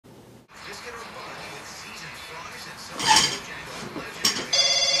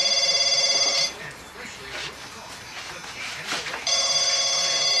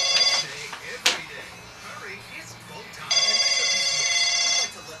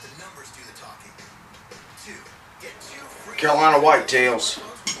Carolina whitetails.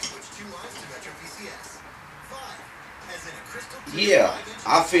 Yeah,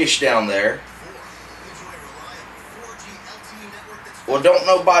 I fish down there. Well, don't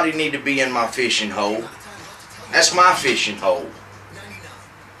nobody need to be in my fishing hole. That's my fishing hole.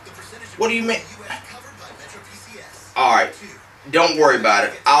 What do you mean? Alright, don't worry about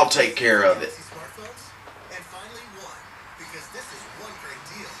it. I'll take care of it.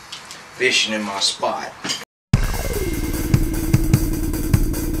 Fishing in my spot.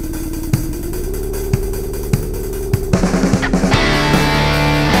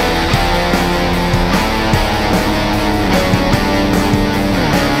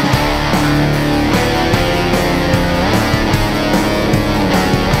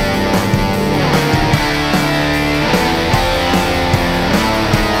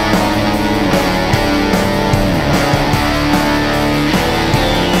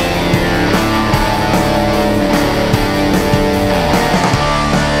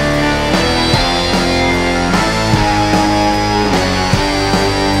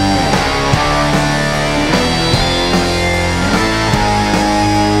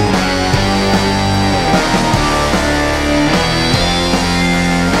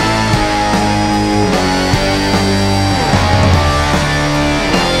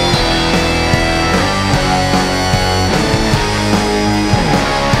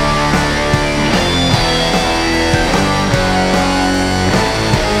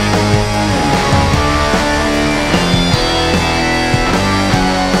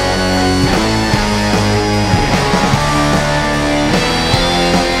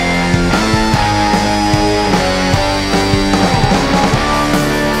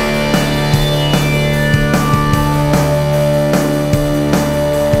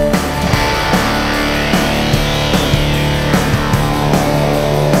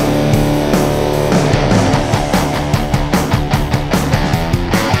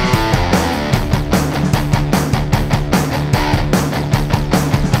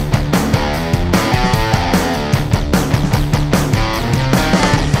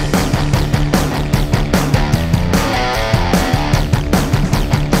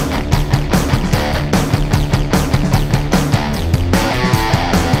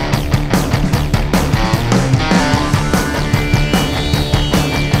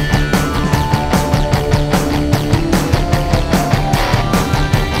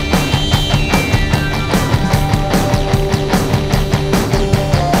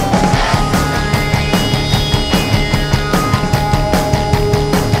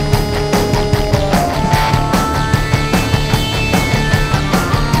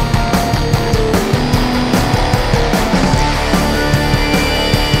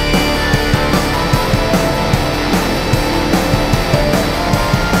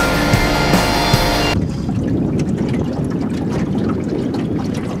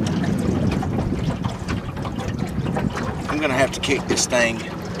 I'm gonna have to kick this thing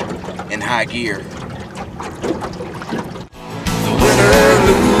in high gear. The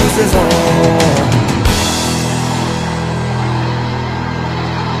winner loses all.